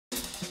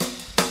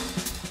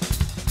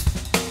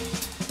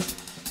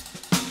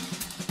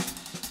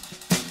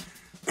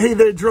Hey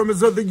there,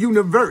 drummers of the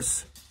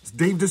universe. It's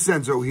Dave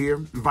DiCenso here,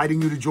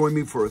 inviting you to join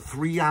me for a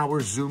 3-hour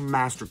Zoom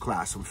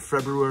masterclass on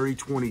February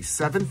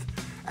 27th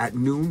at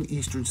noon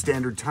Eastern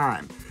Standard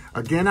Time.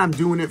 Again, I'm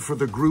doing it for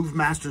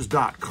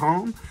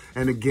thegroovemasters.com,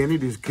 and again,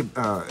 it is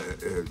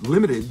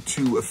limited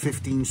to a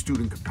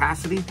 15-student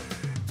capacity,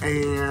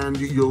 and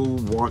you'll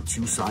want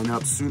to sign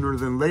up sooner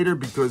than later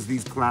because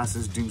these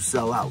classes do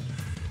sell out.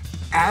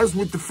 As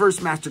with the first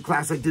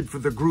masterclass I did for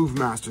the Groove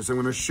Masters, I'm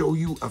going to show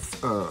you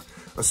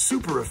a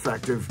super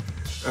effective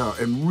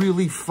and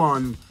really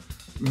fun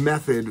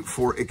method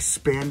for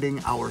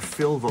expanding our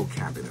fill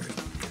vocabulary.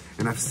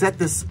 And I've set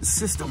this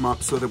system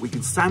up so that we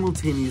can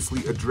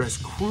simultaneously address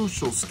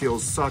crucial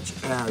skills such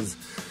as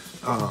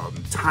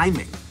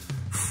timing,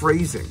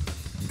 phrasing,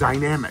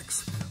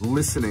 dynamics,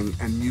 listening,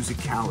 and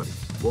musicality.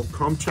 Well,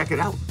 come check it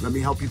out. Let me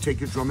help you take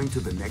your drumming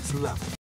to the next level.